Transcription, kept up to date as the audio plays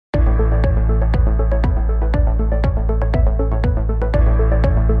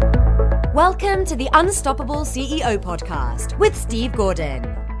Welcome to the Unstoppable CEO podcast with Steve Gordon.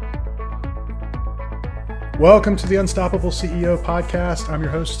 Welcome to the Unstoppable CEO podcast. I'm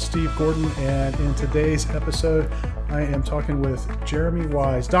your host, Steve Gordon, and in today's episode, I am talking with Jeremy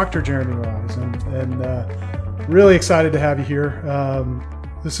Weisz, Dr. Jeremy Weisz, and really excited to have you here.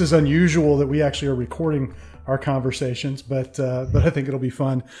 This is unusual that we actually are recording our conversations, but I think it'll be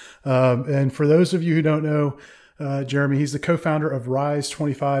fun. And for those of you who don't know, Jeremy, he's the co-founder of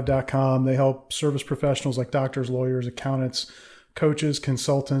Rise25.com. They help service professionals like doctors, lawyers, accountants, coaches,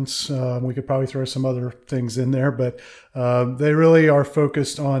 consultants. We could probably throw some other things in there, but they really are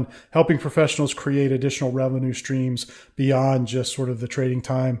focused on helping professionals create additional revenue streams beyond just sort of the trading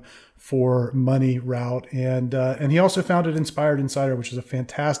time for money route. And he also founded Inspired Insider, which is a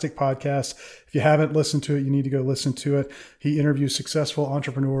fantastic podcast. If you haven't listened to it, you need to go listen to it. He interviews successful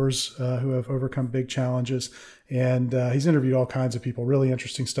entrepreneurs who have overcome big challenges. And he's interviewed all kinds of people, really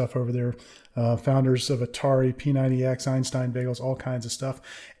interesting stuff over there. Founders of Atari, P90X, Einstein Bagels, all kinds of stuff.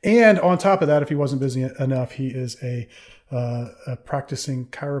 And on top of that, if he wasn't busy enough, he is a practicing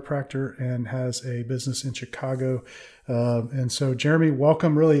chiropractor and has a business in Chicago. And so, Jeremy,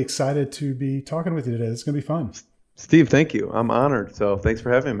 welcome. Really excited to be talking with you today. It's going to be fun. Steve, thank you. I'm honored. So thanks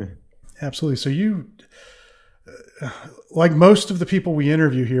for having me. Absolutely. So you, like most of the people we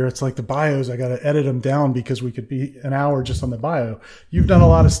interview here, it's like the bios, I got to edit them down because we could be an hour just on the bio. You've done a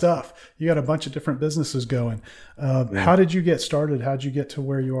lot of stuff. You got a bunch of different businesses going. How did you get started? How did you get to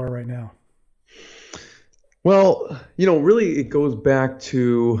where you are right now? Well, really it goes back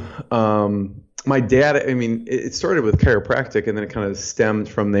to my dad. I mean, it started with chiropractic and then it kind of stemmed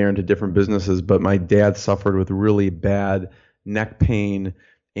from there into different businesses. But my dad suffered with really bad neck pain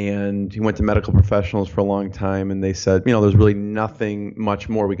and he went to medical professionals for a long time. And they said, there's really nothing much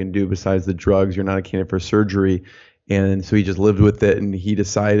more we can do besides the drugs. You're not a candidate for surgery. And so he just lived with it. And he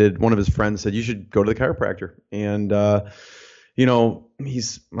decided, one of his friends said, you should go to the chiropractor. And, I've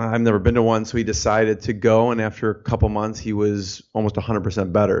never been to one, so he decided to go. And after a couple months, he was almost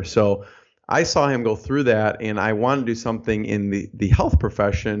 100% better. So I saw him go through that, and I wanted to do something in the health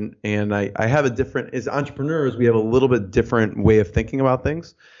profession. And I have as entrepreneurs, we have a little bit different way of thinking about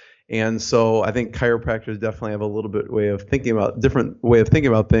things. And so I think chiropractors definitely have a little bit different way of thinking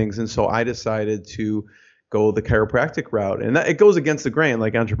about things. And so I decided to go the chiropractic route. And it goes against the grain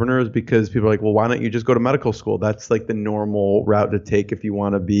like entrepreneurs, because people are like, well, why don't you just go to medical school? That's like the normal route to take if you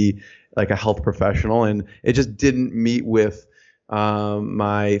want to be like a health professional. And it just didn't meet with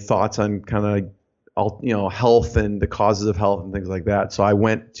my thoughts on kind of health and the causes of health and things like that. So I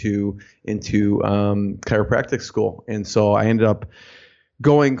went into chiropractic school. And so I ended up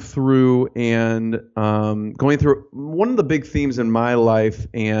going through one of the big themes in my life,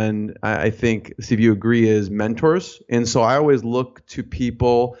 and I think, Steve, you agree, is mentors. And so I always look to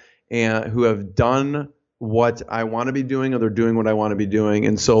people who have done what I want to be doing, or they're doing what I want to be doing.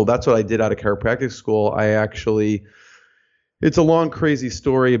 And so that's what I did out of chiropractic school. It's a long, crazy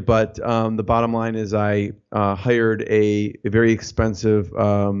story, but the bottom line is I hired a very expensive,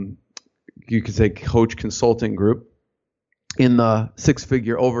 you could say, coach consulting group in the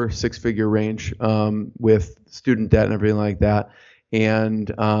over six figure range, with student debt and everything like that. And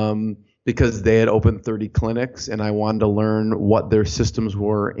because they had opened 30 clinics and I wanted to learn what their systems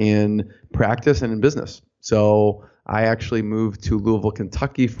were in practice and in business. So I actually moved to Louisville,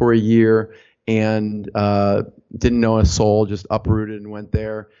 Kentucky for a year and didn't know a soul, just uprooted and went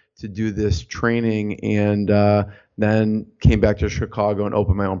there to do this training, and then came back to Chicago and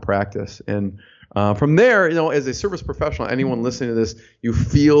opened my own practice. And from there, as a service professional, anyone listening to this, you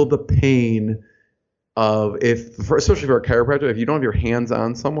feel the pain of especially for a chiropractor, if you don't have your hands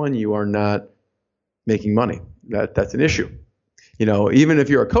on someone, you are not making money. That's an issue. Even if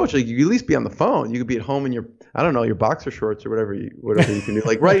you're a coach, like, you could at least be on the phone. You could be at home in your boxer shorts or whatever you can do.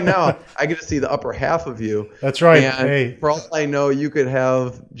 Like right now, I get to see the upper half of you. That's right. And hey, for all I know, you could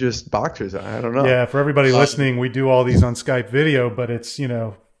have just boxers. I don't know. Yeah, for everybody listening, we do all these on Skype video, but it's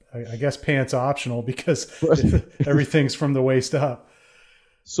I guess pants optional because everything's from the waist up.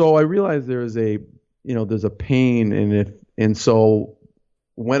 So I realized there's a pain in it, and so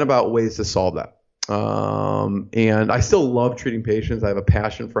went about ways to solve that. And I still love treating patients. I have a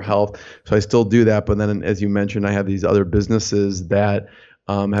passion for health, so I still do that. But then, as you mentioned, I have these other businesses that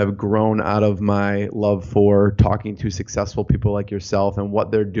have grown out of my love for talking to successful people like yourself and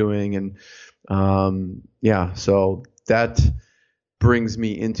what they're doing. And so that brings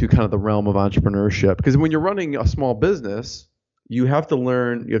me into kind of the realm of entrepreneurship. Because when you're running a small business, you have to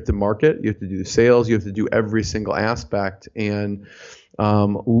learn, you have to market, you have to do sales, you have to do every single aspect. And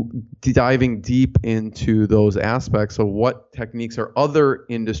diving deep into those aspects of what techniques are other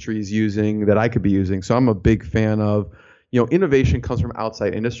industries using that I could be using. So I'm a big fan of, innovation comes from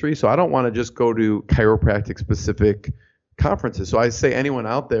outside industry. So I don't want to just go to chiropractic specific conferences. So I say anyone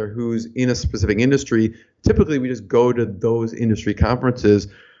out there who's in a specific industry, typically we just go to those industry conferences.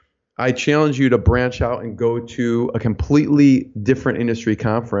 I challenge you to branch out and go to a completely different industry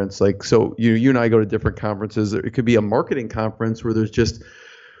conference. Like, so you and I go to different conferences. It could be a marketing conference where there's just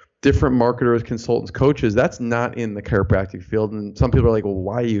different marketers, consultants, coaches. That's not in the chiropractic field. And some people are like, well,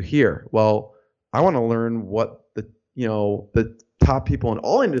 why are you here? Well, I want to learn what the top people in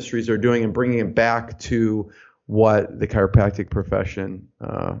all industries are doing and bringing it back to what the chiropractic profession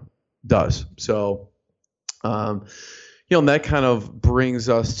does. So, that kind of brings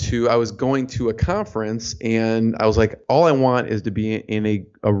us to, I was going to a conference and I was like, all I want is to be in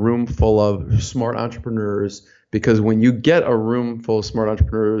a room full of smart entrepreneurs, because when you get a room full of smart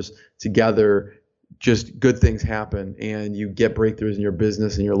entrepreneurs together, just good things happen and you get breakthroughs in your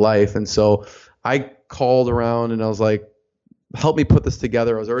business and your life. And so I called around and I was like, help me put this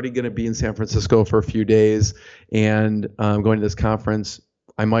together. I was already going to be in San Francisco for a few days and going to this conference.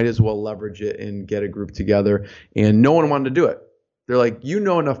 I might as well leverage it and get a group together. And no one wanted to do it. They're like, you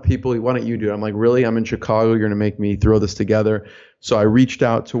know enough people, why don't you do it? I'm like, really? I'm in Chicago. You're going to make me throw this together. So I reached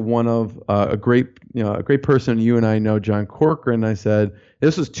out to one of a great person you and I know, John Corcoran. I said,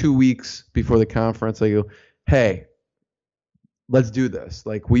 this was 2 weeks before the conference. I go, hey, let's do this.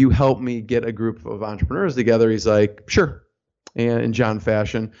 Like, will you help me get a group of entrepreneurs together? He's like, sure. And in John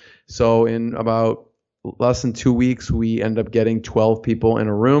fashion. So in about less than 2 weeks, we ended up getting 12 people in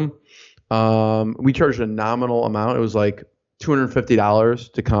a room. We charged a nominal amount. It was like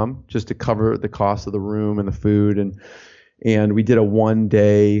 $250 to come, just to cover the cost of the room and the food. And we did a 1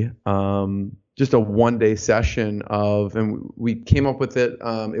 day, just a 1 day session and we came up with it.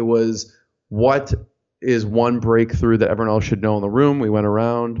 It was, what is one breakthrough that everyone else should know in the room? We went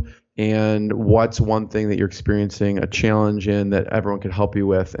around, and what's one thing that you're experiencing a challenge in that everyone could help you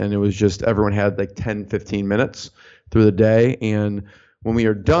with? And it was just, everyone had like 10, 15 minutes through the day. And when we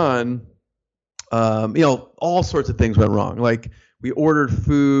are done, all sorts of things went wrong. Like, we ordered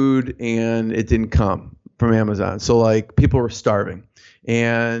food and it didn't come from Amazon. So like, people were starving,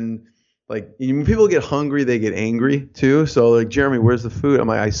 and like, when people get hungry, they get angry too. So like, Jeremy, where's the food? I'm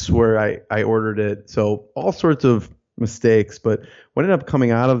like, I swear I ordered it. So all sorts of mistakes. But what ended up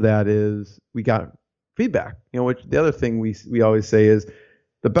coming out of that is we got feedback. Which the other thing we always say is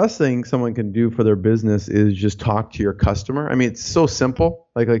the best thing someone can do for their business is just talk to your customer. I mean, it's so simple.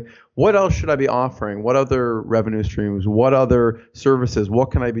 Like what else should I be offering? What other revenue streams? What other services?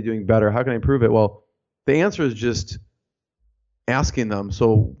 What can I be doing better? How can I improve it? Well, the answer is just asking them.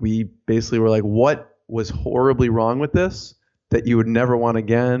 So we basically were like, what was horribly wrong with this that you would never want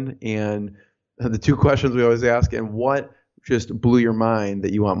again? And the two questions we always ask, and what just blew your mind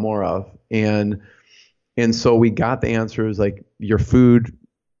that you want more of? And so we got the answers, like, your food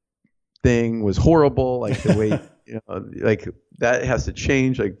thing was horrible, like the way, like, that has to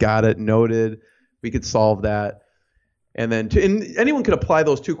change. Like, got it, noted. We could solve that. And then and anyone could apply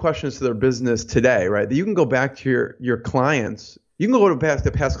those two questions to their business today, right? You can go back to your clients. You can go back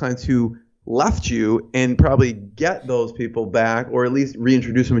to past clients who left you and probably get those people back, or at least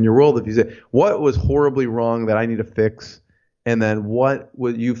reintroduce them in your world. If you say, what was horribly wrong that I need to fix? And then what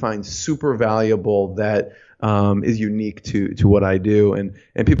would you find super valuable that is unique to what I do? And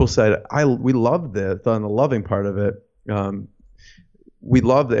people said, we loved this, on the loving part of it. We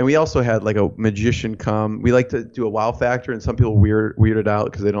loved it. And we also had like a magician come. We like to do a wow factor, and some people weirded out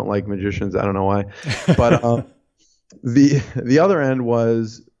because they don't like magicians. I don't know why. But the other end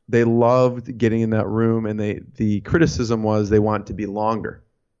was, they loved getting in that room, and the criticism was they want it to be longer.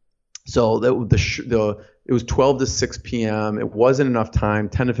 So it was 12 to 6 p.m. It wasn't enough time,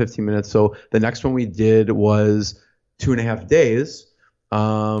 10 to 15 minutes. So the next one we did was 2.5 days.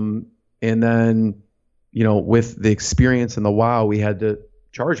 And then, with the experience and the wow, we had to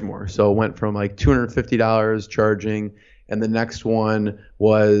charge more. So it went from like $250 charging, and the next one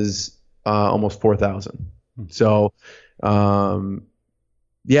was almost $4,000. So,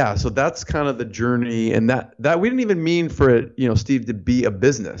 so that's kind of the journey, and that we didn't even mean for it, Steve, to be a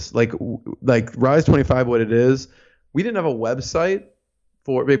business. Like Rise 25, what it is, we didn't have a website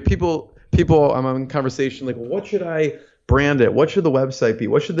for people. I'm in conversation like, what should I brand it? What should the website be?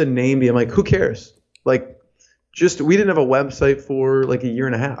 What should the name be? I'm like, who cares? Like, we didn't have a website for like a year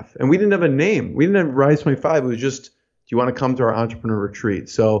and a half, and we didn't have a name. We didn't have Rise 25. It was just, do you want to come to our entrepreneur retreat?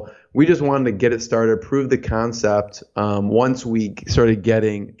 So we just wanted to get it started, prove the concept once we started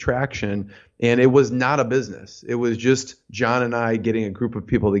getting traction. And it was not a business. It was just John and I getting a group of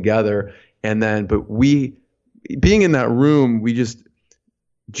people together. And then, but we, being in that room,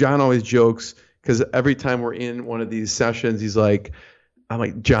 John always jokes because every time we're in one of these sessions, I'm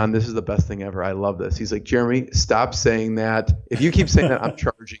like, John, this is the best thing ever. I love this. He's like, Jeremy, stop saying that. If you keep saying that, I'm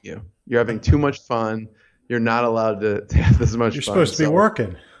charging you. You're having too much fun. You're not allowed to have this much fun. You're supposed to be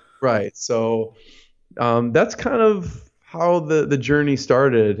working. Right. So that's kind of how the journey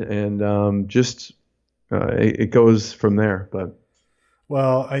started, and it goes from there. But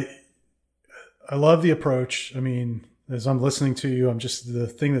well, I love the approach. I mean, as I'm listening to you, the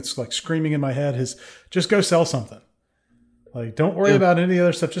thing that's like screaming in my head is just go sell something. Like, don't worry about any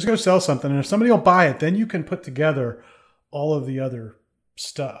other stuff. Just go sell something. And if somebody will buy it, then you can put together all of the other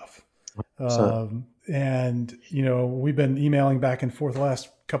stuff. And, we've been emailing back and forth the last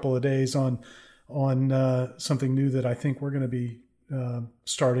couple of days on something new that I think we're going to be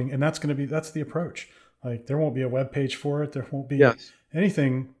starting. And that's the approach. Like, there won't be a web page for it. There won't be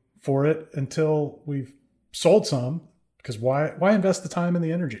anything for it until we've sold some, because why invest the time and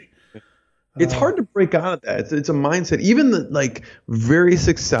the energy? It's hard to break out of that. It's a mindset. Even the very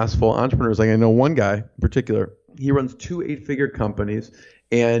successful entrepreneurs, like I know one guy in particular, he runs 2 8-figure companies,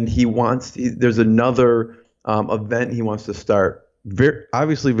 and there's another event he wants to start.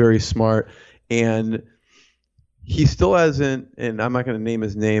 Obviously very smart, and he still hasn't. And I'm not going to name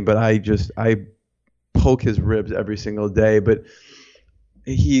his name, but I poke his ribs every single day. But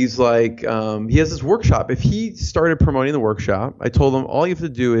he's like, he has this workshop. If he started promoting the workshop, I told him all you have to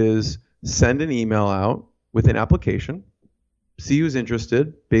do is send an email out with an application, see who's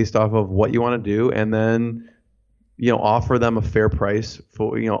interested based off of what you want to do, and then offer them a fair price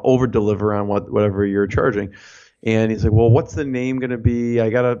for over deliver on whatever you're charging. And he's like, well, what's the name going to be? I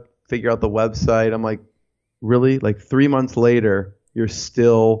got to figure out the website. I'm like, really? Like 3 months later, you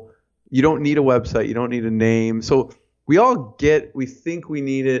don't need a website, you don't need a name. So we think we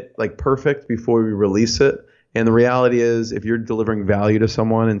need it like perfect before we release it. And the reality is, if you're delivering value to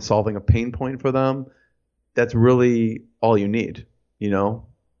someone and solving a pain point for them, that's really all you need, So.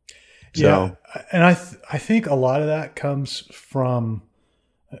 Yeah, and I think a lot of that comes from,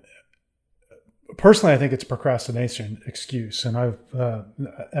 personally, I think it's procrastination excuse, and I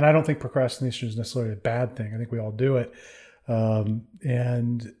don't think procrastination is necessarily a bad thing. I think we all do it,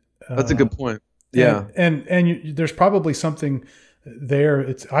 and that's a good point. Yeah, and there's probably something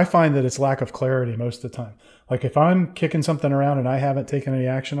there. I find that it's lack of clarity most of the time. Like, if I'm kicking something around and I haven't taken any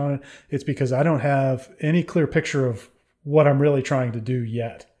action on it, it's because I don't have any clear picture of what I'm really trying to do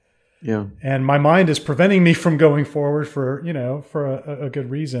yet. Yeah. And my mind is preventing me from going forward for a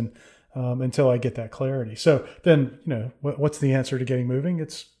good reason, until I get that clarity. So then, what's the answer to getting moving?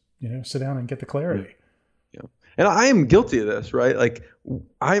 It's, sit down and get the clarity. Yeah. And I am guilty of this, right? Like,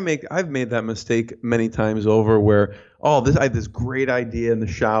 I've made that mistake many times over where, I have this great idea in the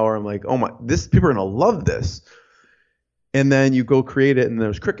shower. I'm like, people are going to love this. And then you go create it and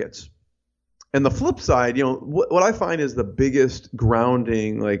there's crickets. And the flip side, what I find is the biggest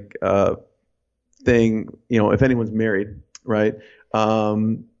grounding thing, if anyone's married, right?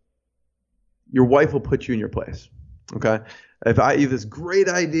 Your wife will put you in your place. Okay. If I have this great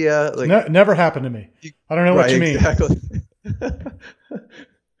idea, never happened to me. I don't know what you mean. Exactly.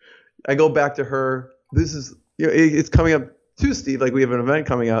 I go back to her. This is, it's coming up too, Steve. Like, we have an event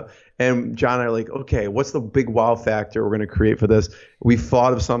coming up, and John and I are like, okay, what's the big wow factor we're going to create for this? We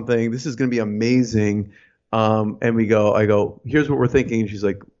thought of something. This is going to be amazing. And I go, here's what we're thinking. And she's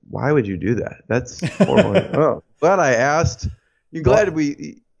like, why would you do that? That's horrible. Oh, glad I asked. You're glad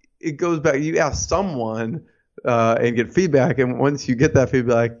it goes back. You ask someone and get feedback. And once you get that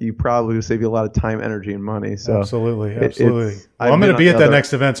feedback, you probably will save you a lot of time, energy, and money. So absolutely. I'm going to be at that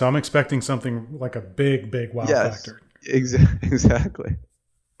next event, so I'm expecting something like a big wow factor. Exactly.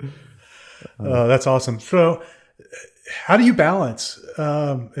 That's awesome. So how do you balance?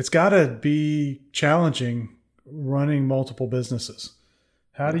 It's got to be challenging running multiple businesses.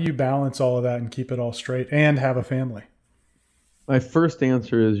 How do you balance all of that and keep it all straight and have a family? My first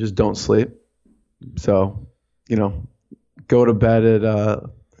answer is just don't sleep. So, go to bed at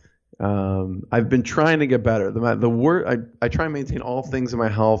I've been trying to get better. I try and maintain all things in my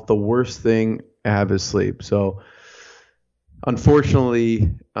health. The worst thing I have is sleep. So unfortunately,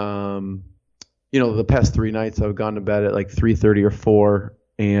 the past 3 nights I've gone to bed at like 3:30 or 4.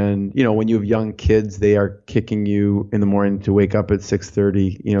 And, when you have young kids, they are kicking you in the morning to wake up at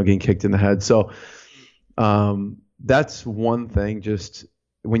 6:30, getting kicked in the head. So that's one thing. Just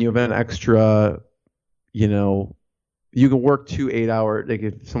when you have an extra, you can work 2 8-hour, like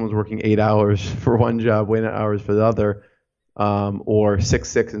if someone's working 8 hours for one job, wait 8 hours for the other, or 6,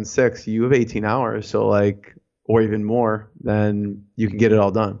 6, and 6, you have 18 hours. So like, or even more, then you can get it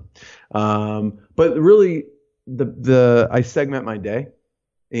all done. But really, I segment my day,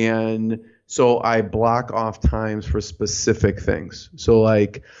 and so I block off times for specific things. So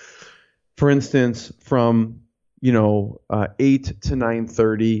like, for instance, from 8 to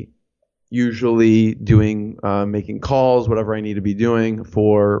 9:30, usually doing making calls, whatever I need to be doing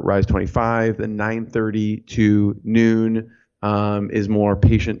for Rise 25. Then 9:30 to noon is more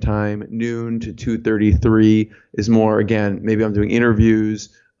patient time. Noon to 2:33 is more, again, maybe I'm doing interviews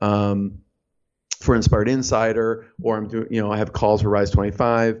for Inspired Insider, or I'm doing, I have calls for Rise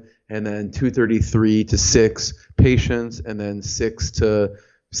 25, and then 2:33 to 6 patients, and then 6 to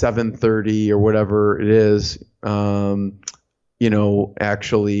 7:30 or whatever it is,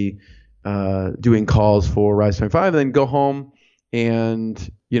 actually doing calls for Rise 25, and then go home.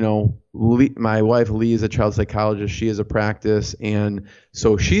 And, my wife, Lee, is a child psychologist. She has a practice. And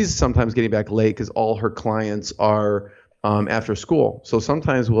so she's sometimes getting back late because all her clients are after school. So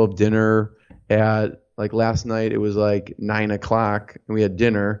sometimes we'll have dinner at, like last night, it was like 9 o'clock, and we had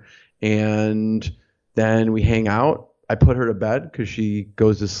dinner. And then we hang out. I put her to bed because she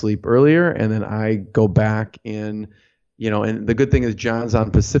goes to sleep earlier. And then I go back in, and the good thing is John's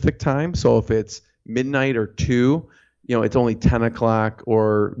on Pacific time. So if it's midnight or 2, it's only 10 o'clock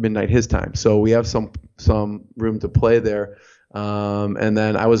or midnight his time. So we have some room to play there. And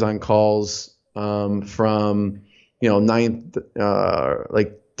then I was on calls from,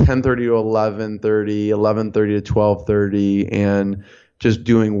 10:30 to 11:30, 11:30 to 12:30, and just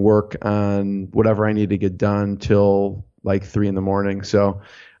doing work on whatever I need to get done till like 3 a.m. So,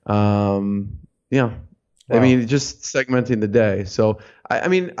 yeah. Wow. I mean, just segmenting the day. So,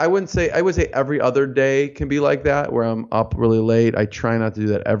 I would say every other day can be like that, where I'm up really late. I try not to do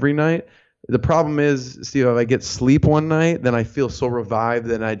that every night. The problem is, Steve, if I get sleep one night, then I feel so revived,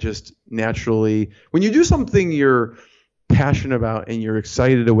 then I just naturally, when you do something you're passionate about and you're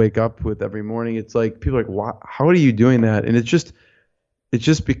excited to wake up with every morning, it's like, people are like, how are you doing that? And it's just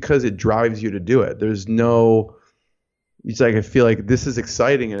because it drives you to do it. It's like, I feel like this is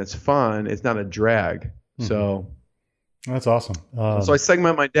exciting and it's fun. It's not a drag. So that's awesome. So I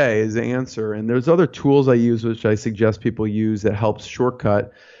segment my day as the answer. And there's other tools I use, which I suggest people use, that helps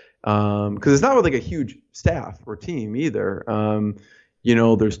shortcut. Because it's not with like a huge staff or team either.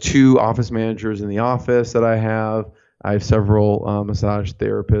 There's 2 office managers in the office that I have. I have several massage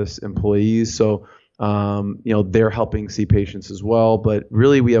therapist employees. So, they're helping see patients as well. But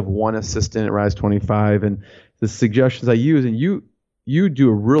really, we have one assistant at Rise 25. And the suggestions I use, and you do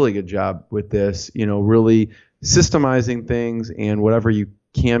a really good job with this, really systemizing things, and whatever you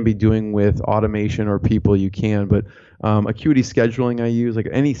can be doing with automation or people, you can. But Acuity scheduling I use, like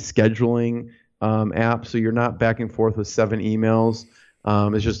any scheduling app, so you're not back and forth with 7 emails.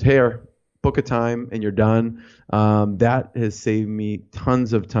 It's just, here, book a time and you're done. That has saved me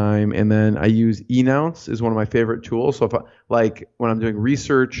tons of time. And then I use eNounce is one of my favorite tools. So if when I'm doing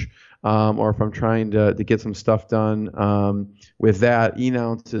research, or if I'm trying to get some stuff done with that,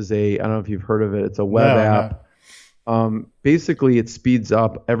 eNounce is I don't know if you've heard of it. It's a web app. Basically, it speeds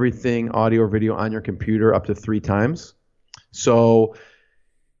up everything audio or video on your computer up to 3 times. So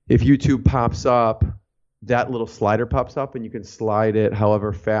if YouTube pops up, that little slider pops up, and you can slide it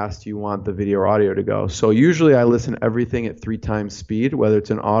however fast you want the video or audio to go. So usually I listen everything at 3 times speed, whether it's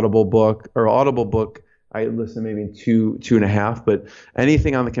an Audible book, I listen maybe in 2.5, but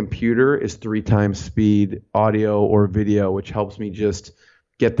anything on the computer is 3 times speed, audio or video, which helps me just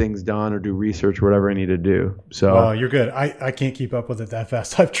get things done or do research, whatever I need to do. So you're good. I can't keep up with it that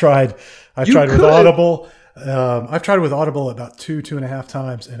fast. I've tried with Audible. I've tried with Audible about 2.5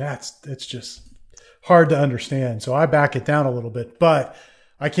 times, and it's just hard to understand. So I back it down a little bit, but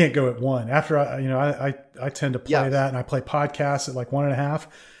I can't go at 1. After I tend to play that, and I play podcasts at like 1.5.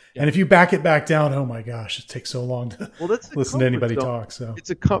 And if you back it back down, oh my gosh, it takes so long to listen to anybody talk. So it's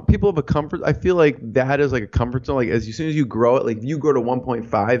people have a comfort. I feel like that is like a comfort zone. Like as soon as you grow it, like if you go to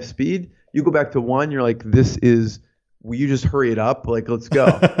 1.5 speed, you go back to 1, you're like, will you just hurry it up? Like, let's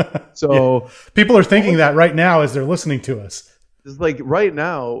go. So people are thinking that right now as they're listening to us. It's like right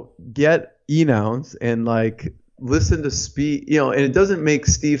now, get eNounce and like listen to speed, and it doesn't make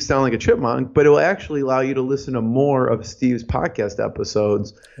Steve sound like a chipmunk, but it will actually allow you to listen to more of Steve's podcast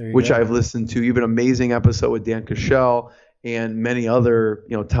episodes, which I've listened to. You have an amazing episode with Dan Cashel and many other,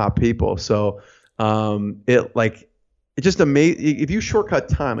 top people. So it just amazing. If you shortcut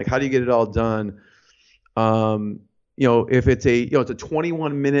time, like how do you get it all done? if it's it's a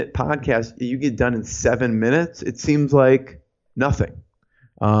 21-minute podcast, you get done in 7 minutes. It seems like nothing.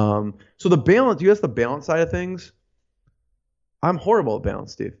 So the balance, you ask the balance side of things. I'm horrible at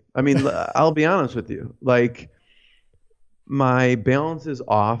balance, Steve. I mean, I'll be honest with you. Like, my balance is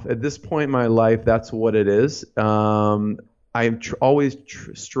off at this point in my life. That's what it is. I always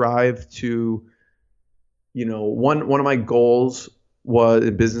strive to, one of my goals was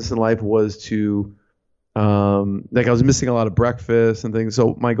in business and life was to, like, I was missing a lot of breakfast and things.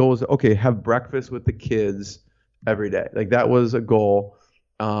 So my goal was, okay, have breakfast with the kids every day. Like, that was a goal.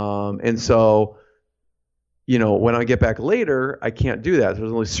 And so, when I get back later, I can't do that. So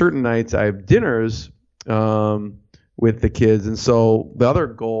there's only certain nights I have dinners, with the kids. And so the other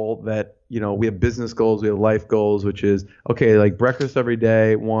goal that, we have business goals, we have life goals, which is, okay, like breakfast every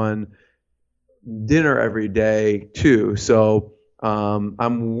day, 1, dinner every day, 2. So I'm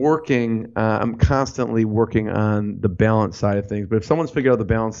constantly working on the balance side of things. But if someone's figured out the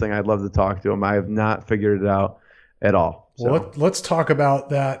balance thing, I'd love to talk to them. I have not figured it out at all. So. Well, let's talk about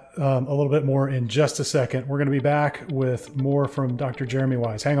that a little bit more in just a second. We're going to be back with more from Dr. Jeremy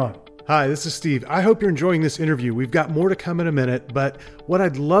Weisz. Hang on. Hi, this is Steve. I hope you're enjoying this interview. We've got more to come in a minute, but what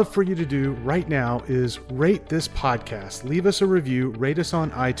I'd love for you to do right now is rate this podcast. Leave us a review, rate us on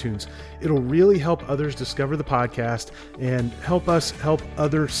iTunes. It'll really help others discover the podcast and help us help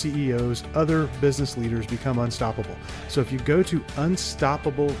other CEOs, other business leaders become unstoppable. So if you go to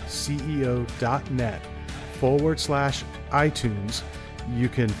unstoppableceo.net/iTunes, you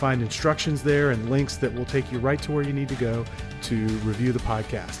can find instructions there and links that will take you right to where you need to go to review the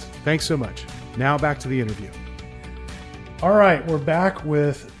podcast. Thanks so much. Now back to the interview. All right, we're back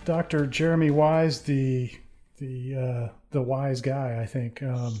with Dr. Jeremy Weisz, the wise guy, I think,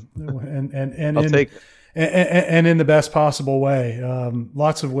 and in the best possible way.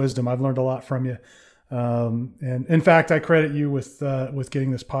 Lots of wisdom. I've learned a lot from you. And in fact, I credit you with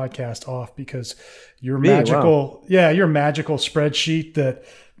getting this podcast off, because your magical spreadsheet that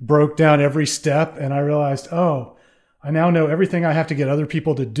broke down every step. And I realized, I now know everything I have to get other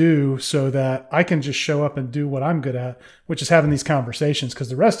people to do so that I can just show up and do what I'm good at, which is having these conversations, because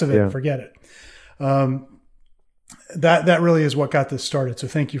the rest of it, forget it. That really is what got this started. So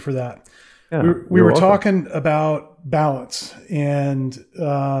thank you for that. Yeah, we were talking about balance, and,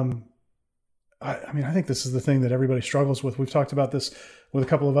 I think this is the thing that everybody struggles with. We've talked about this with a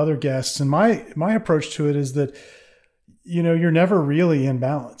couple of other guests, and my approach to it is that, you're never really in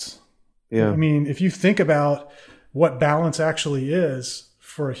balance. Yeah. I mean, if you think about what balance actually is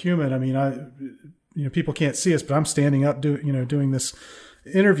for a human, people can't see us, but I'm standing up doing this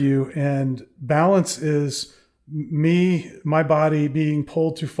interview, and balance is my body being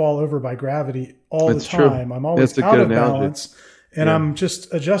pulled to fall over by gravity all the time. True. I'm always out of balance, and I'm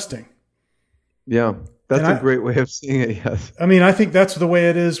just adjusting. Yeah, that's a great way of seeing it. Yes. I think that's the way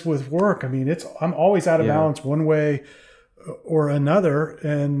it is with work. I'm always out of balance one way or another.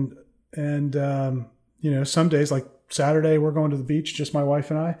 And some days, like Saturday, we're going to the beach, just my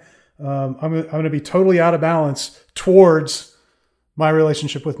wife and I. I'm going to be totally out of balance towards my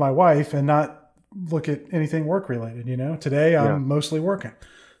relationship with my wife and not look at anything work related. Today I'm mostly working.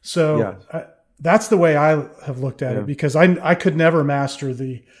 So that's the way I have looked at it, because I could never master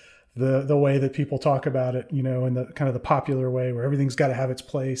the way that people talk about it, in the kind of the popular way where everything's got to have its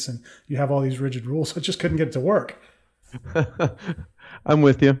place and you have all these rigid rules. I just couldn't get it to work. I'm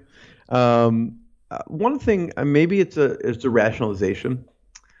with you. One thing, maybe it's a rationalization,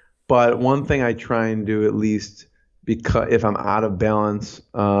 but one thing I try and do, at least, because if I'm out of balance,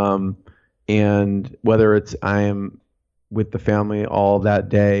 and whether it's I am with the family all that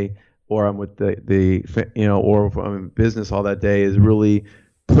day, or I'm with or if I'm in business all that day, is really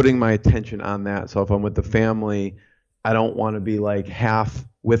putting my attention on that. So if I'm with the family, I don't want to be like half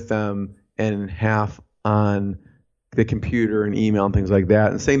with them and half on the computer and email and things like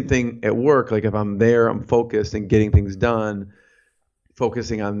that. And same thing at work. Like if I'm there, I'm focused and getting things done,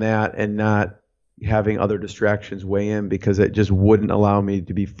 focusing on that and not having other distractions weigh in, because it just wouldn't allow me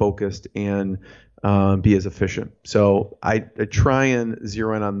to be focused and be as efficient. So I try and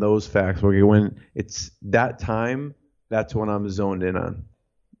zero in on those facts. Where when it's that time, that's when I'm zoned in on.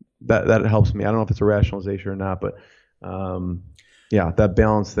 That helps me. I don't know if it's a rationalization or not, but that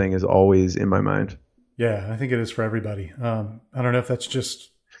balance thing is always in my mind. Yeah, I think it is for everybody. I don't know if that's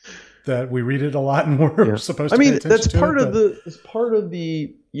just that we read it a lot and we're supposed to pay attention that's to part it. of it's part of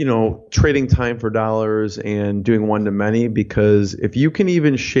the, trading time for dollars and doing one-to-many, because if you can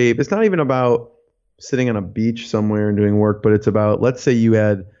even shape, it's not even about sitting on a beach somewhere and doing work, but it's about, let's say you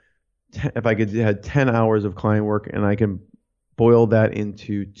had, if I had 10 hours of client work and I can boil that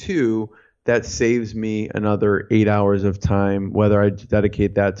into 2, that saves me another 8 hours of time, whether I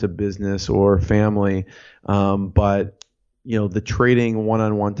dedicate that to business or family. But the trading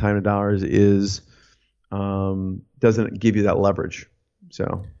one-on-one time to dollars is doesn't give you that leverage.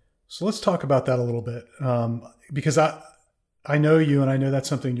 So let's talk about that a little bit, because I know you, and I know that's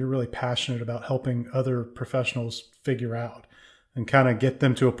something you're really passionate about, helping other professionals figure out and kind of get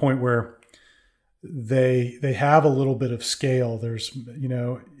them to a point where they have a little bit of scale. There's,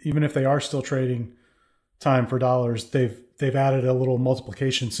 even if they are still trading time for dollars, they've added a little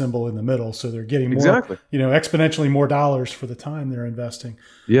multiplication symbol in the middle, so they're getting more, exactly, exponentially more dollars for the time they're investing.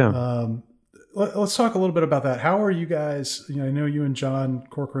 Yeah. Let's talk a little bit about that. How are you guys? I know you and John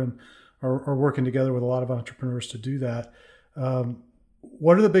Corcoran are working together with a lot of entrepreneurs to do that.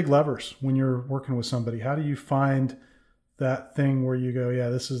 What are the big levers when you're working with somebody? How do you find that thing where you go, yeah,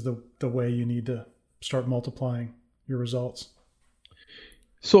 this is the way you need to start multiplying your results?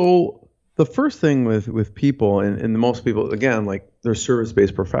 So the first thing with people, and most people, again, like, they're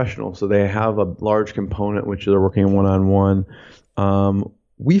service-based professionals, so they have a large component which they're working one-on-one.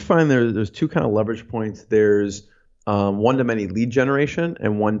 We find there's two kind of leverage points. There's one-to-many lead generation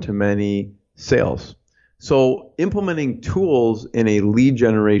and one-to-many sales. So implementing tools in a lead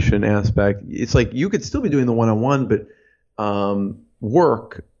generation aspect, it's like you could still be doing the one-on-one, but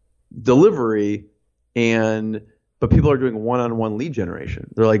work, delivery, but people are doing one-on-one lead generation.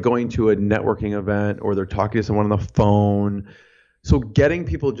 They're like going to a networking event, or they're talking to someone on the phone. So getting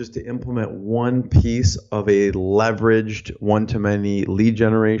people just to implement one piece of a leveraged one-to-many lead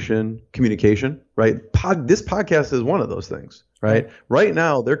generation communication, right? This podcast is one of those things, right? Right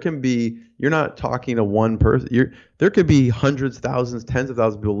now, you're not talking to one person. There could be hundreds, thousands, tens of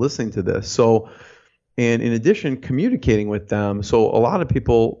thousands of people listening to this. So, and in addition, communicating with them. So a lot of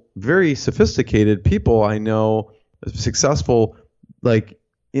people, very sophisticated people I know, successful,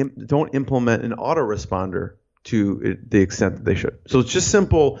 don't implement an autoresponder to the extent that they should. So it's just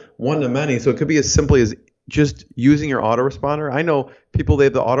simple one-to-many. So it could be as simply as just using your autoresponder. I know people, they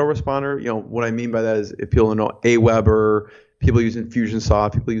have the autoresponder. What I mean by that is, if people know Aweber, people use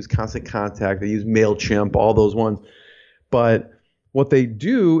Infusionsoft, people use Constant Contact, they use MailChimp, all those ones. But what they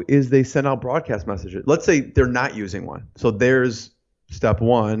do is they send out broadcast messages. Let's say they're not using one. So there's step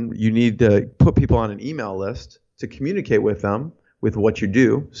one. You need to put people on an email list to communicate with them with what you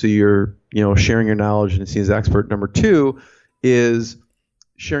do. So you're, sharing your knowledge and seen as expert. Number two is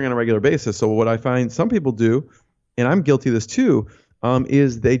sharing on a regular basis. So what I find some people do, and I'm guilty of this too,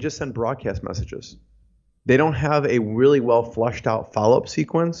 is they just send broadcast messages. They don't have a really well fleshed out follow-up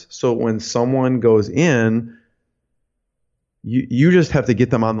sequence. So when someone goes in, you just have to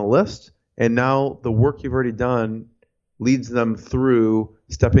get them on the list. And now the work you've already done leads them through,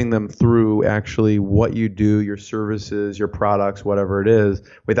 stepping them through actually what you do, your services, your products, whatever it is,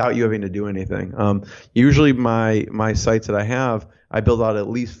 without you having to do anything. Usually my sites that I build out at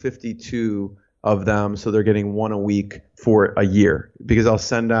least 52 of them, so they're getting one a week for a year, because I'll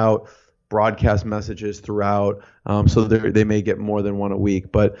send out broadcast messages throughout, so they may get more than one a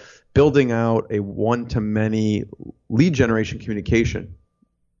week. But building out a one-to-many lead generation communication,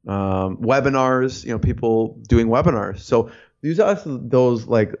 webinars, people doing webinars. So these are those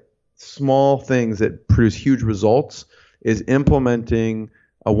like small things that produce huge results, is implementing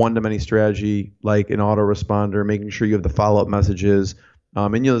a one-to-many strategy like an autoresponder, making sure you have the follow-up messages.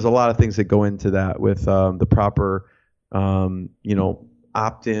 And there's a lot of things that go into that with the proper,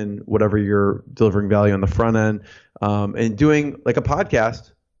 opt-in, whatever you're delivering value on the front end, and doing like a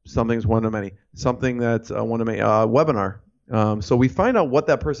podcast. Something's one-to-many. Something that's a one-to-many webinar. So we find out what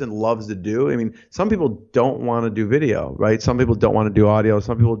that person loves to do. I mean, some people don't want to do video, right? Some people don't want to do audio.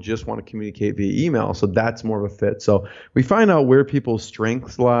 Some people just want to communicate via email. So that's more of a fit. So we find out where people's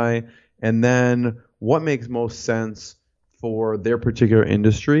strengths lie, and then what makes most sense for their particular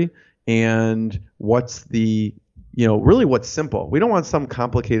industry, and what's the, really what's simple. We don't want some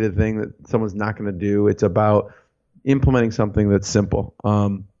complicated thing that someone's not going to do. It's about implementing something that's simple.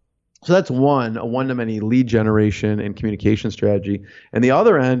 So that's a one-to-many lead generation and communication strategy. And the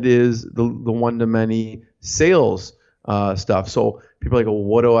other end is the one-to-many sales stuff. So people are like, well,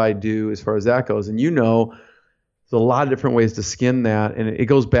 what do I do as far as that goes? And there's a lot of different ways to skin that. And it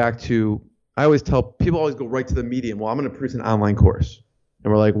goes back to, I always tell people, always go right to the medium. Well, I'm going to produce an online course.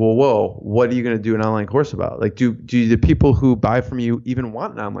 And we're like, well, whoa, what are you going to do an online course about? Like, do the people who buy from you even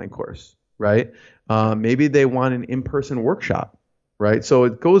want an online course, right? Maybe they want an in-person workshop. Right. So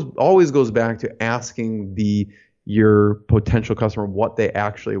it always goes back to asking your potential customer what they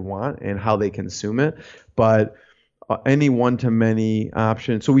actually want and how they consume it. But any one-to-many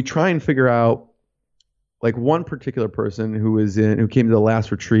option. So we try and figure out, like, one particular person who came to the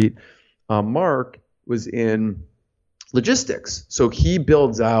last retreat. Mark was in logistics. So he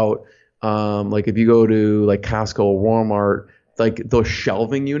builds out, like if you go to like Costco or Walmart, like those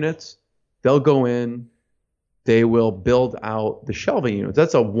shelving units, they'll go in, they will build out the shelving units.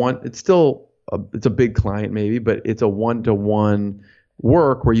 That's it's a big client maybe, but it's a one-to-one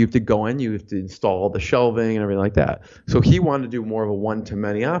work where you have to go in, you have to install the shelving and everything like that. So he wanted to do more of a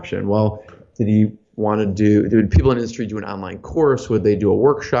one-to-many option. Well, did people in the industry do an online course? Would they do a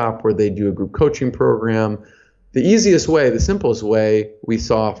workshop? Would they do a group coaching program? The easiest way, the simplest way we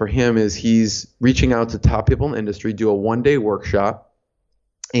saw for him is he's reaching out to top people in the industry, do a one-day workshop,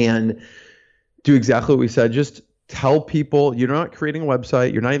 and do exactly what we said. Just tell people you're not creating a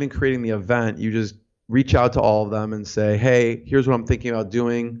website. You're not even creating the event. You just reach out to all of them and say, hey, here's what I'm thinking about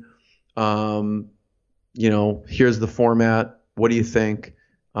doing. Here's the format. What do you think?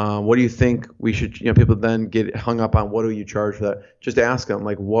 What do you think we should, people then get hung up on what do you charge for that? Just ask them,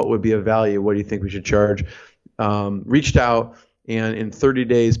 like, what would be a value? What do you think we should charge? Reached out and in 30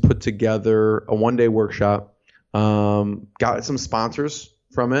 days put together a one-day workshop, got some sponsors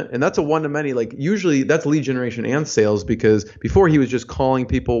from it. And that's a one-to-many. Like usually that's lead generation and sales, because before he was just calling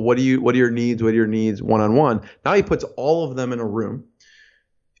people, what are your needs? What are your needs one-on-one? Now he puts all of them in a room,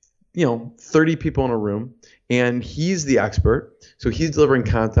 30 people in a room, and he's the expert. So he's delivering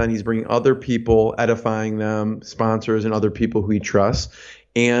content. He's bringing other people, edifying them, sponsors and other people who he trusts.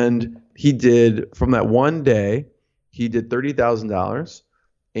 And he did, from that one day, he did $30,000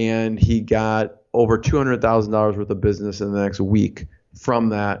 and he got over $200,000 worth of business in the next week from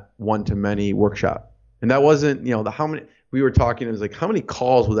that one-to-many workshop. And that wasn't, how many, we were talking, it was like, how many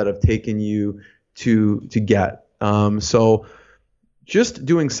calls would that have taken you to get? So just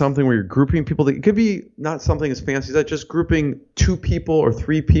doing something where you're grouping people, it could be not something as fancy as that, just grouping 2 people or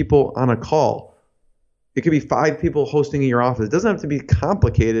 3 people on a call. It could be 5 people hosting in your office. It doesn't have to be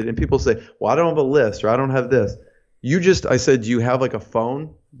complicated. And people say, well, I don't have a list or I don't have this. I said, do you have like a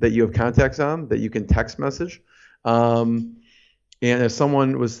phone that you have contacts on that you can text message? And if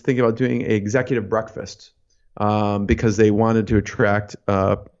someone was thinking about doing an executive breakfast because they wanted to attract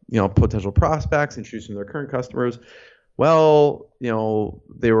potential prospects, introducing their current customers, well,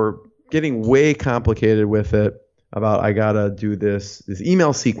 they were getting way complicated with it about, I gotta do this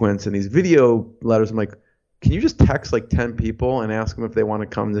email sequence and these video letters. I'm like, can you just text like 10 people and ask them if they want to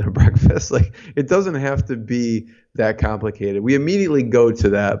come to a breakfast? Like, it doesn't have to be that complicated. We immediately go to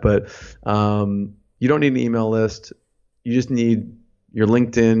that, but you don't need an email list. You just need your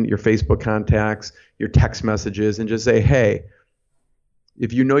LinkedIn, your Facebook contacts, your text messages, and just say, hey,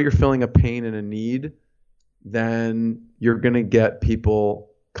 if you know you're filling a pain and a need, then you're going to get people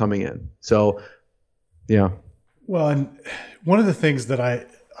coming in. So, yeah. Well, and one of the things that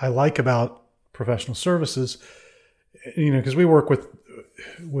I like about professional services, because we work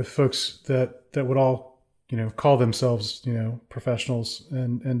with folks that would all, call themselves, professionals,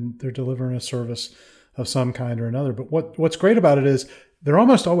 and they're delivering a service of some kind or another. But what's great about it is they're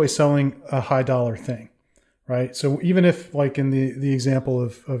almost always selling a high dollar thing, right? So even if, like in the example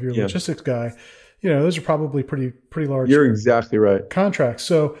of your logistics guy, those are probably pretty large. You're exactly right. Contracts.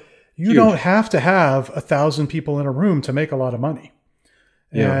 So you don't have to have 1,000 people in a room to make a lot of money.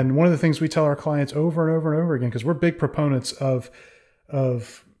 Yeah. And one of the things we tell our clients over and over and over again, because we're big proponents of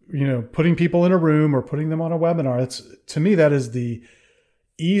putting people in a room or putting them on a webinar. To me, that is the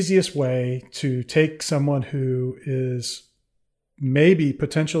easiest way to take someone who is maybe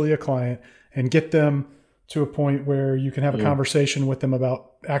potentially a client and get them to a point where you can have a conversation with them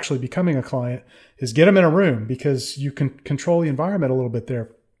about actually becoming a client, is get them in a room, because you can control the environment a little bit there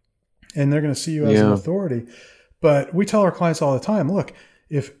and they're going to see you as an authority. But we tell our clients all the time, look,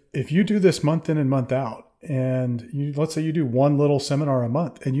 if you do this month in and month out, and let's say you do one little seminar a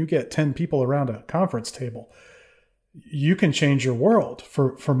month and you get 10 people around a conference table, you can change your world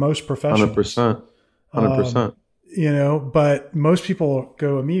for most professionals. 100%. But most people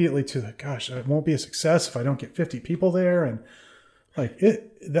go immediately to gosh, it won't be a success if I don't get 50 people there. And like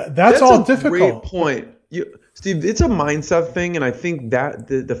that's all difficult. Great point. Steve, it's a mindset thing. And I think that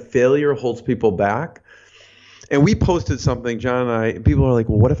the failure holds people back. And we posted something, John and I, people are like,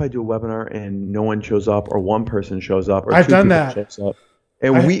 well, what if I do a webinar and no one shows up, or one person shows up, or I've two done people that. shows up?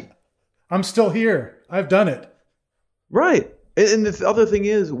 And I'm still here. I've done it. Right. And the other thing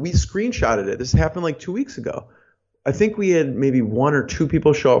is, we screenshotted it. This happened like 2 weeks ago. I think we had maybe 1 or 2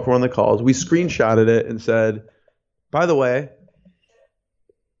 people show up for one of the calls. We screenshotted it and said, by the way,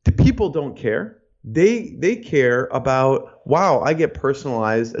 the people don't care. They care about, wow, I get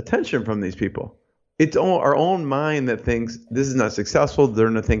personalized attention from these people. it's our own mind that thinks this is not successful. They're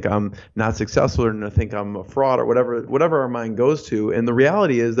going to think I'm not successful. They're going to think I'm a fraud or whatever our mind goes to. And the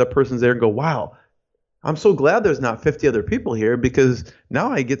reality is that person's there and go, wow, I'm so glad there's not 50 other people here because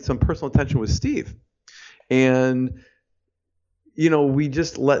now I get some personal attention with Steve. And, we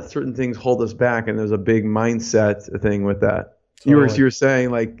just let certain things hold us back. And there's a big mindset thing with that. Totally. You were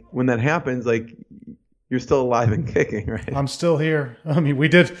saying, like, when that happens, like, you're still alive and kicking, right? I'm still here. I mean, we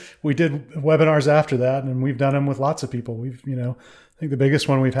did webinars after that, and we've done them with lots of people. I think the biggest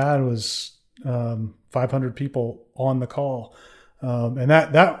one we've had was 500 people on the call, and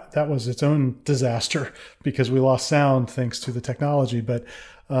that was its own disaster because we lost sound thanks to the technology. But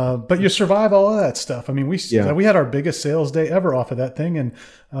you survive all of that stuff. I mean, we had our biggest sales day ever off of that thing, and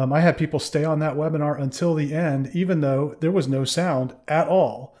I had people stay on that webinar until the end, even though there was no sound at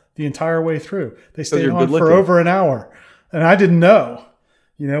all. The entire way through. They stayed on for over an hour. And I didn't know.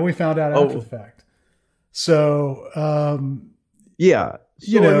 We found out after the fact. So, I mean,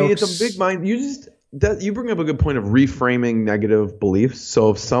 it's a big mind. You bring up a good point of reframing negative beliefs.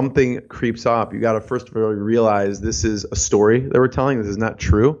 So if something creeps up, you got to first of all realize this is a story that we're telling. This is not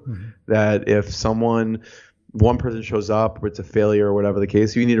true. Mm-hmm. That if one person shows up or it's a failure or whatever the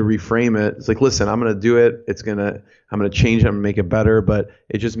case, you need to reframe it. It's like, listen, I'm going to do it. I'm going to change it. I'm going to make it better. But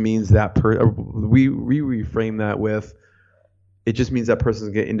it just means that we reframe that with, it just means that person's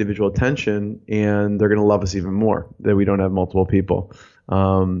going to get individual attention and they're going to love us even more, that we don't have multiple people.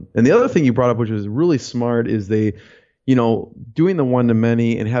 And the other thing you brought up, which was really smart, is doing the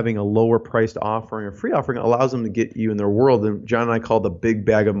one-to-many and having a lower priced offering or free offering allows them to get you in their world. And John and I call it the big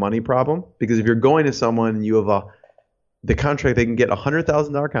bag of money problem, because if you're going to someone and you have the contract, they can get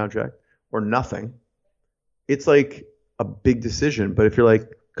 $100,000 contract or nothing. It's like a big decision. But if you're like,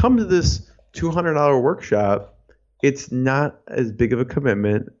 come to this $200 workshop, it's not as big of a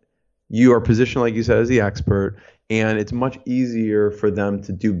commitment. You are positioned, like you said, as the expert, and it's much easier for them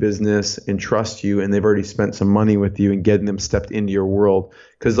to do business and trust you, and they've already spent some money with you and getting them stepped into your world.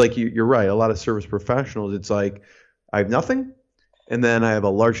 Because like you're right, a lot of service professionals, it's like, I have nothing, and then I have a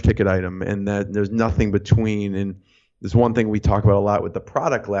large ticket item, and that there's nothing between. And there's one thing we talk about a lot with the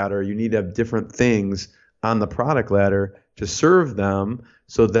product ladder. You need to have different things on the product ladder to serve them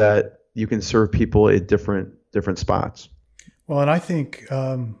so that you can serve people at different spots. Well, and I think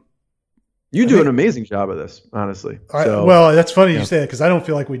you do an amazing job of this, honestly. Well, that's funny you say that because I don't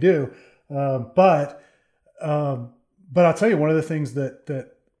feel like we do. But I'll tell you, one of the things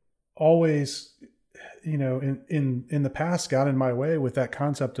that always, in the past got in my way with that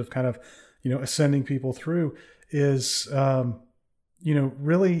concept of kind of, ascending people through is,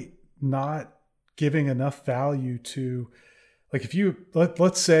 really not giving enough value to, like, if you,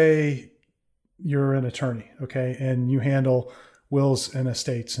 let's say you're an attorney, okay, and you handle wills and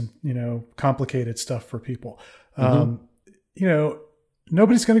estates and, complicated stuff for people. Mm-hmm.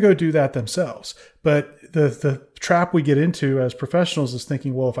 Nobody's going to go do that themselves. But the trap we get into as professionals is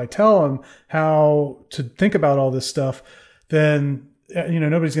thinking, well, if I tell them how to think about all this stuff, then,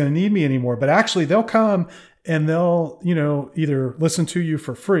 nobody's going to need me anymore. But actually they'll come and they'll, either listen to you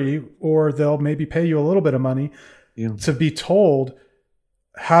for free or they'll maybe pay you a little bit of money to be told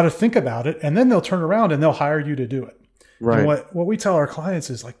how to think about it. And then they'll turn around and they'll hire you to do it. Right. And what we tell our clients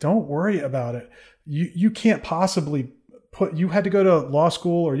is, like, don't worry about it. You can't possibly you had to go to law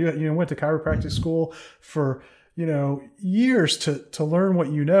school or you went to chiropractic school for, years to learn what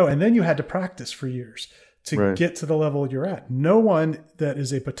and then you had to practice for years to get to the level you're at. No one that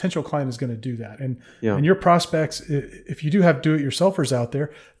is a potential client is going to do that. And your prospects, if you do have do-it-yourselfers out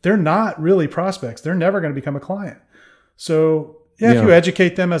there, they're not really prospects. They're never going to become a client. So if you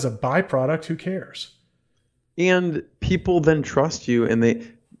educate them as a byproduct, who cares? And people then trust you,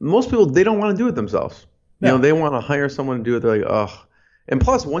 and most people, they don't want to do it themselves. They want to hire someone to do it. They're like, ugh. And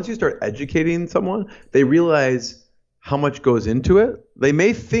plus, once you start educating someone, they realize how much goes into it. They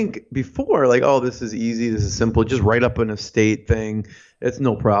may think before, like, oh, this is easy, this is simple, just write up an estate thing, it's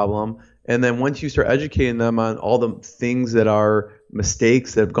no problem. And then once you start educating them on all the things that are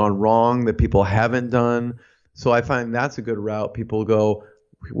mistakes that have gone wrong, that people haven't done. So I find that's a good route. People go,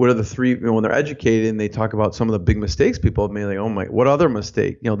 what are the three, when they're educated and they talk about some of the big mistakes people have made, like, oh my, what other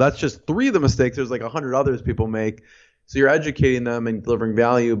mistake? That's just 3 of the mistakes. There's like 100 others people make. So you're educating them and delivering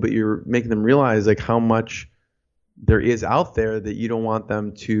value, but you're making them realize, like, how much there is out there that you don't want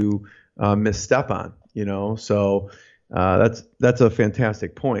them to misstep on, So that's a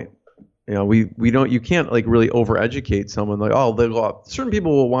fantastic point. You can't, like, really over-educate someone. Like, oh, they'll go off. Certain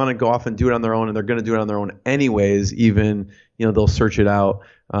people will want to go off and do it on their own, and they're going to do it on their own anyways, even, they'll search it out.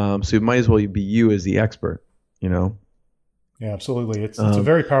 So it might as well be you as the expert, Yeah, absolutely. It's a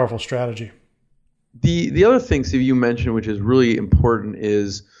very powerful strategy. The other thing, Steve, you mentioned, which is really important,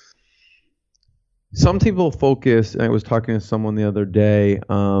 is some people focus, and I was talking to someone the other day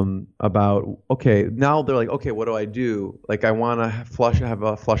about, okay, now they're like, okay, what do I do? Like, I want to have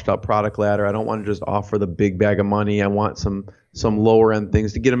a flushed out product ladder. I don't want to just offer the big bag of money. I want some lower end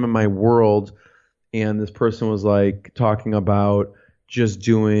things to get them in my world. And this person was like talking about just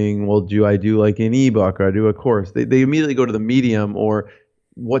doing, well, do I do like an ebook or I do a course? They immediately go to the medium or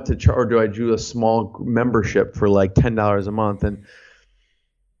what to charge, or do I do a small membership for like $10 a month?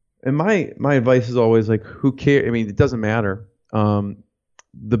 And my advice is always like, who cares? I mean, it doesn't matter.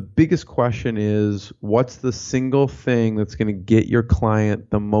 The biggest question is, what's the single thing that's going to get your client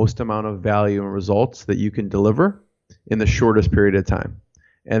the most amount of value and results that you can deliver in the shortest period of time?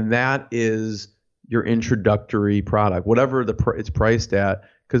 And that is your introductory product, whatever it's priced at,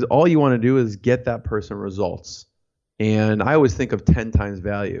 because all you want to do is get that person results. And I always think of 10 times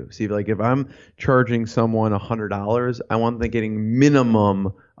value. See, like if I'm charging someone $100, I want them getting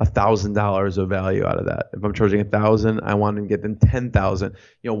minimum $1,000 of value out of that. If I'm charging $1,000, I want to get them 10,000.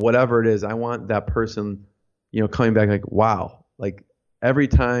 Whatever it is, I want that person, coming back like, wow, like every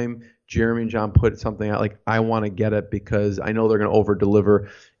time Jeremy and John put something out, like I want to get it because I know they're going to over deliver.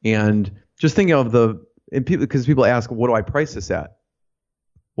 And just thinking of because people ask, what do I price this at?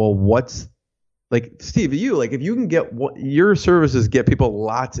 Well, like Steve, if you can get your services get people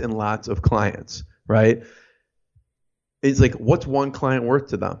lots and lots of clients, right? It's like, what's one client worth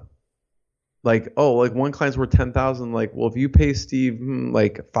to them? Like, oh, like one client's worth 10,000. Like, well, if you pay Steve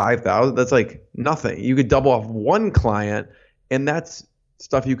like 5,000, that's like nothing. You could double off one client, and that's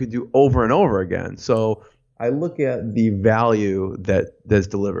stuff you could do over and over again. So I look at the value that's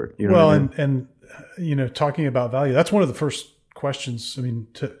delivered. You know well, what I mean? and talking about value, that's one of the first questions. I mean,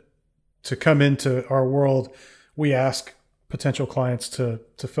 to come into our world, we ask potential clients to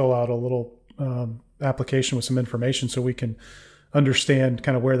fill out a little application with some information so we can understand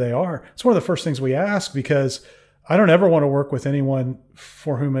kind of where they are. It's one of the first things we ask, because I don't ever want to work with anyone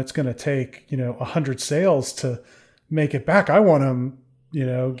for whom it's going to take 100 sales to make it back. I want them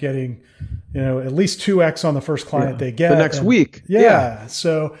getting at least 2x on the first client they get the next week. Yeah.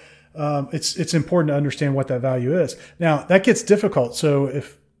 So it's important to understand what that value is. Now that gets difficult. So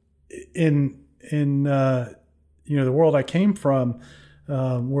if in the world I came from,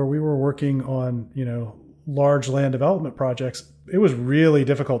 where we were working on large land development projects, it was really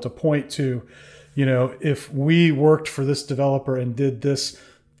difficult to point to, if we worked for this developer and did this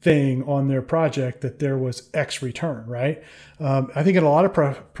thing on their project, that there was X return, right? I think in a lot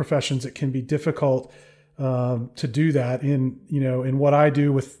of professions it can be difficult to do that. In what I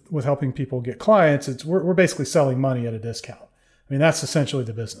do with helping people get clients, we're basically selling money at a discount. I mean, that's essentially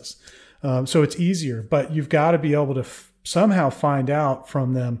the business. So it's easier, but you've got to be able to somehow find out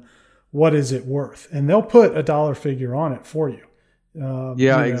from them, what is it worth? And they'll put a dollar figure on it for you.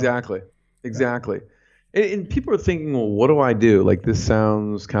 Exactly. And people are thinking, well, what do I do? Like, this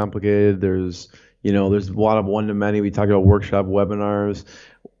sounds complicated. There's a lot of one-to-many. We talk about workshop webinars.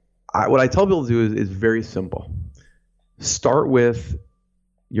 What I tell people to do is very simple. Start with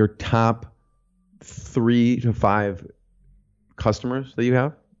your top 3 to 5 customers that you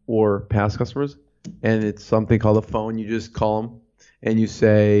have, or past customers, and it's something called a phone. You just call them and you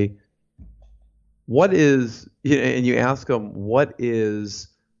say, and you ask them, what is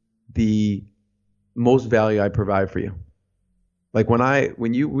the most value I provide for you? Like when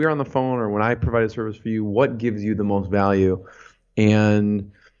we're on the phone, or when I provide a service for you, what gives you the most value?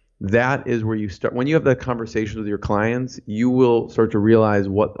 And that is where you start. When you have that conversation with your clients, you will start to realize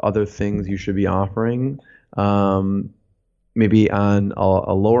what other things you should be offering. Maybe on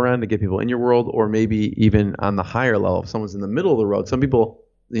a lower end to get people in your world, or maybe even on the higher level. If someone's in the middle of the road, some people,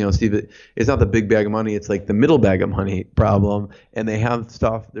 Steve, it's not the big bag of money, it's like the middle bag of money problem, and they have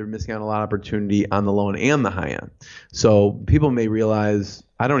stuff, they're missing out on a lot of opportunity on the low end and the high end. So people may realize,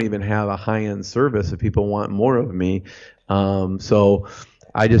 I don't even have a high end service if people want more of me. So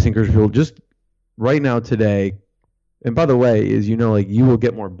I just encourage people, just right now today, and by the way, you will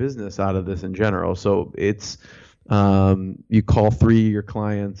get more business out of this in general. So it's, you call 3 of your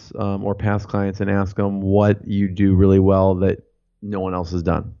clients or past clients and ask them what you do really well that no one else has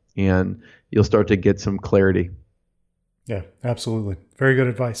done, and you'll start to get some clarity. Yeah, absolutely. Very good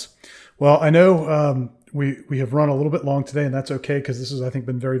advice. Well, I know we have run a little bit long today, and that's okay, because this has, I think,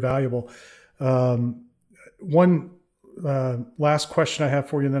 been very valuable. One last question I have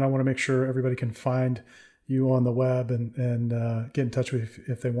for you, and then I want to make sure everybody can find you on the web and get in touch with you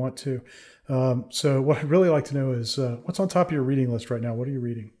if they want to. So what I'd really like to know is what's on top of your reading list right now? What are you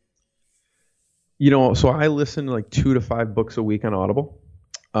reading? So I listen to like 2 to 5 books a week on Audible.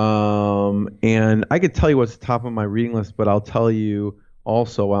 And I could tell you what's top of my reading list, but I'll tell you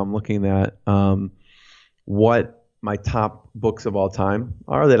also while I'm looking at what my top books of all time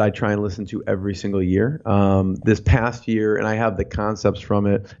are that I try and listen to every single year. This past year, and I have the concepts from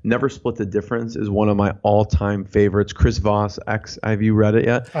it. Never Split the Difference is one of my all-time favorites. Chris Voss, X. Have you read it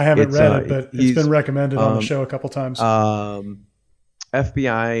yet? I haven't read it, but it's been recommended on the show a couple times.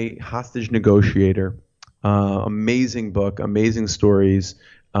 FBI hostage negotiator. Amazing book, amazing stories,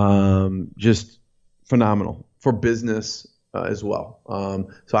 just phenomenal for business as well.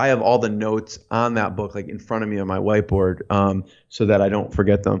 So I have all the notes on that book like in front of me on my whiteboard so that I don't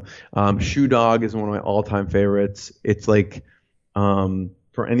forget them. Shoe Dog is one of my all-time favorites. It's like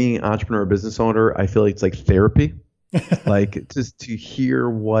for any entrepreneur or business owner, I feel like it's like therapy. Like just to hear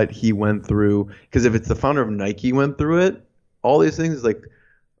what he went through, because if it's the founder of Nike went through it, all these things like,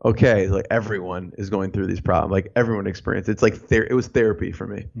 okay, like everyone is going through these problems, like everyone experienced it. It's like it was therapy for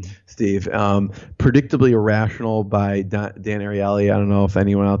me, Steve. Predictably Irrational by Dan Ariely. I don't know if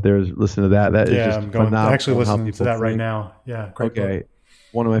anyone out there is listening to that. That is just phenomenal. I'm actually listening to that right now. Yeah, great book.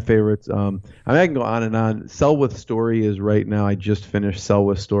 One of my favorites. I mean, I can go on and on. Sell with Story is right now. I just finished Sell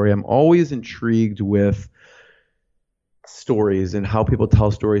with Story. I'm always intrigued with stories and how people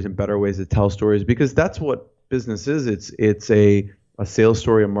tell stories and better ways to tell stories, because that's what business is. It's a sales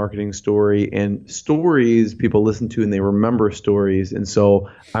story, a marketing story, and stories people listen to and they remember stories. And so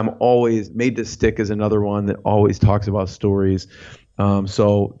I'm always Made to Stick is another one that always talks about stories.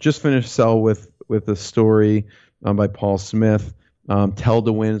 So just finished Sell with a Story by Paul Smith. Tell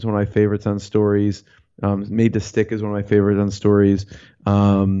to Win is one of my favorites on stories. Made to Stick is one of my favorites on stories.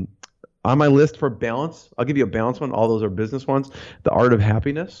 On my list for balance, I'll give you a balance one. All those are business ones. The Art of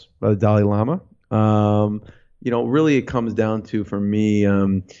Happiness by the Dalai Lama. Really it comes down to, for me,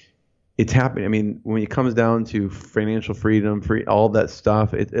 it's happening. I mean, when it comes down to financial freedom, all that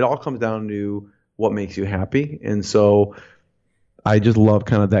stuff, it all comes down to what makes you happy. And so I just love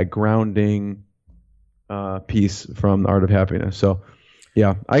kind of that grounding piece from The Art of Happiness. So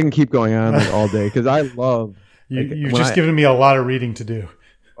yeah, I can keep going on like all day because I love. You've just given me a lot of reading to do.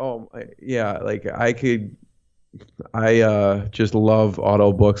 Oh yeah, like I just love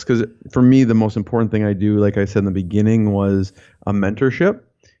auto books because for me the most important thing I do, like I said in the beginning, was a mentorship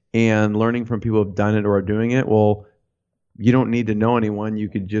and learning from people who've done it or are doing it. Well, you don't need to know anyone. You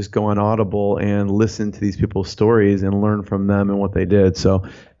could just go on Audible and listen to these people's stories and learn from them and what they did. So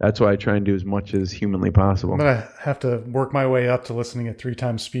that's what I try and do as much as humanly possible. I'm gonna have to work my way up to listening at 3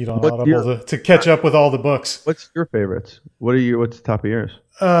 times speed on Audible to catch up with all the books. What's your favorites? What's the top of yours?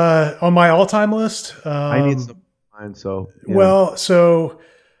 On my all-time list, I need some mine. So yeah. Well, so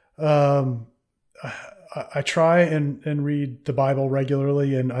I try and read the Bible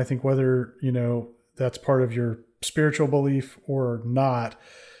regularly, and I think whether that's part of your spiritual belief or not,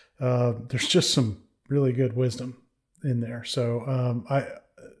 there's just some really good wisdom in there. So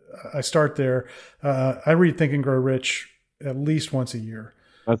I start there. I read Think and Grow Rich at least once a year.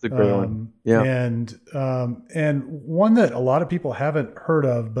 That's a great one. Yeah. And one that a lot of people haven't heard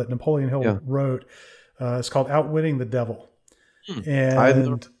of, but Napoleon Hill wrote, it's called Outwitting the Devil.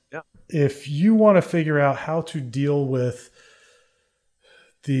 And if you want to figure out how to deal with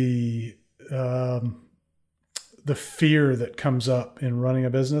the fear that comes up in running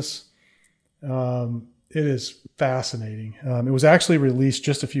a business, it is fascinating. It was actually released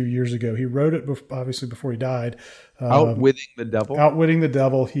just a few years ago. He wrote it obviously before he died. Outwitting the Devil. Outwitting the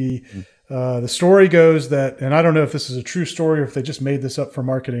Devil. The story goes that, and I don't know if this is a true story or if they just made this up for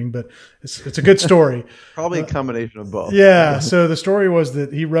marketing, but it's a good story. Probably a combination of both. Yeah. So the story was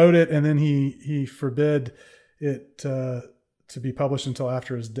that he wrote it and then he forbid it to be published until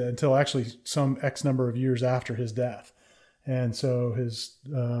after his death, until actually some X number of years after his death. And so his,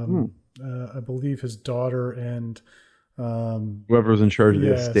 I believe his daughter and whoever was in charge of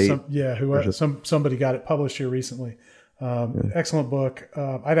the estate. Somebody got it published here recently. Excellent book.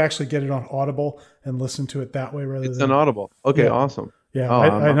 I'd actually get it on Audible and listen to it that way rather than. It's on Audible. Okay, awesome.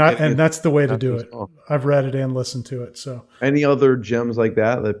 Yeah, and that's the way to do it. I've read it and listened to it. So, any other gems like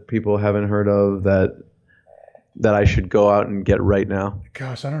that people haven't heard of that I should go out and get right now?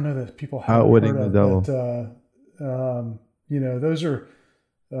 Gosh, I don't know that people haven't Outwitting heard the of Devil. But,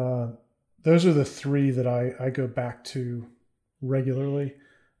 those are the 3 that I go back to regularly,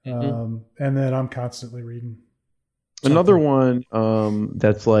 and then I'm constantly reading. Another one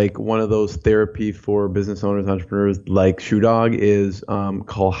that's like one of those therapy for business owners, entrepreneurs, like Shoe Dog, is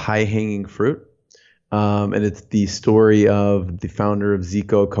called High Hanging Fruit. And it's the story of the founder of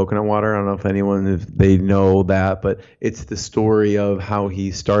Zico coconut water. I don't know if they know that, but it's the story of how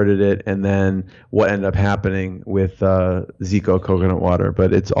he started it and then what ended up happening with Zico coconut water.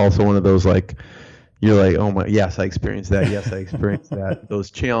 But it's also one of those like, you're like, oh my, yes, I experienced that. Yes, I experienced that.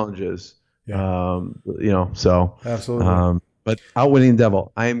 Those challenges, so. Absolutely. But outwitting the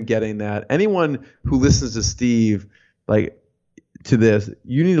devil, I am getting that. Anyone who listens to Steve, to this,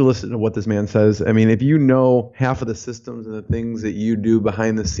 you need to listen to what this man says. I mean, if you know half of the systems and the things that you do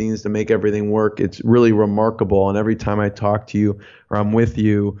behind the scenes to make everything work, it's really remarkable. And every time I talk to you or I'm with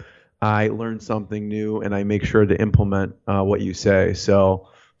you, I learn something new and I make sure to implement what you say. So,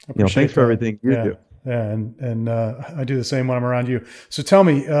 thanks for everything you do. Yeah, and I do the same when I'm around you. So tell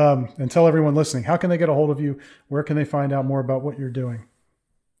me, and tell everyone listening, how can they get a hold of you? Where can they find out more about what you're doing?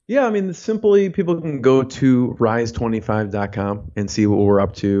 Yeah, I mean, simply people can go to rise25.com and see what we're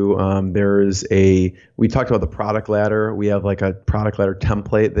up to. We talked about the product ladder. We have like a product ladder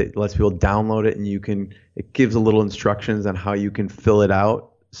template that lets people download it, and it gives a little instructions on how you can fill it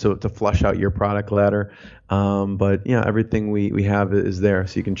out, so to flush out your product ladder. But yeah, everything we have is there,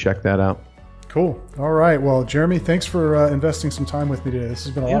 so you can check that out. Cool. All right. Well, Jeremy, thanks for investing some time with me today. This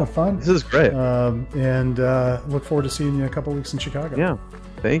has been a lot of fun. This is great. And look forward to seeing you in a couple of weeks in Chicago. Yeah.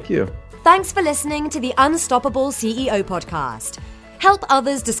 Thank you. Thanks for listening to the Unstoppable CEO podcast. Help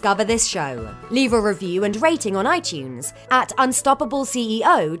others discover this show. Leave a review and rating on iTunes at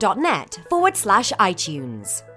unstoppableceo.net/iTunes.